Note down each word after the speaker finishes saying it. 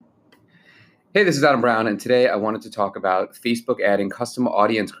Hey, this is Adam Brown, and today I wanted to talk about Facebook adding custom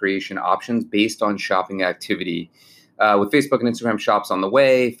audience creation options based on shopping activity. With Facebook and Instagram shops on the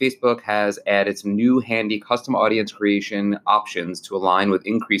way, Facebook has added some new handy custom audience creation options to align with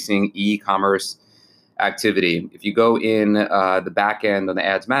increasing e commerce activity. If you go in the back end on the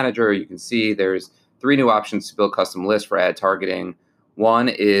ads manager, you can see there's three new options to build custom lists for ad targeting. One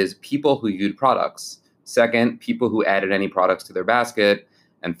is people who viewed products, second, people who added any products to their basket,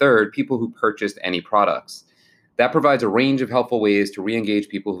 and third, people who purchased any products. That provides a range of helpful ways to re engage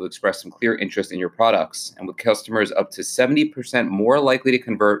people who express some clear interest in your products. And with customers up to 70% more likely to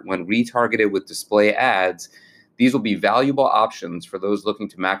convert when retargeted with display ads, these will be valuable options for those looking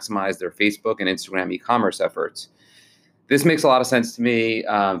to maximize their Facebook and Instagram e commerce efforts. This makes a lot of sense to me.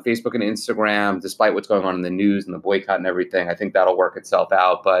 Facebook and Instagram, despite what's going on in the news and the boycott and everything, I think that'll work itself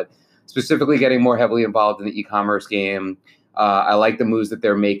out. But specifically getting more heavily involved in the e-commerce game, I like the moves that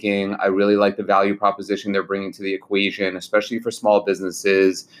they're making. I really like the value proposition they're bringing to the equation, especially for small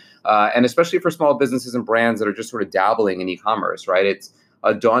businesses, and especially for small businesses and brands that are just sort of dabbling in e-commerce, right? It's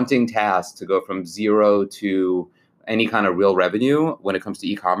a daunting task to go from zero to any kind of real revenue when it comes to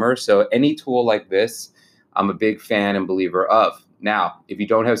e-commerce. So any tool like this, I'm a big fan and believer of. Now, if you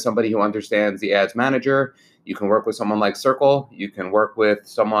don't have somebody who understands the ads manager, you can work with someone like Circle, you can work with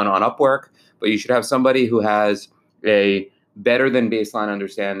someone on Upwork, but you should have somebody who has a better than baseline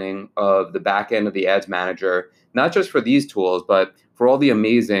understanding of the back end of the ads manager, not just for these tools, but for all the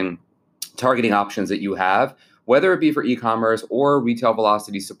amazing targeting options that you have, whether it be for e-commerce or retail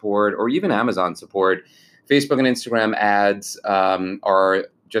velocity support or even Amazon support. Facebook and Instagram ads are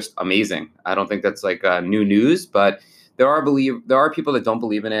just amazing. I don't think that's like new news, but there are people that don't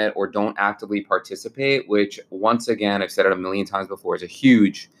believe in it or don't actively participate, which once again, I've said it a million times before, is a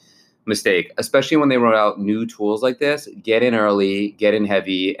huge mistake, especially when they roll out new tools like this. Get in early, get in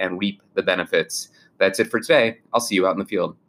heavy, and reap the benefits. That's it for today. I'll see you out in the field.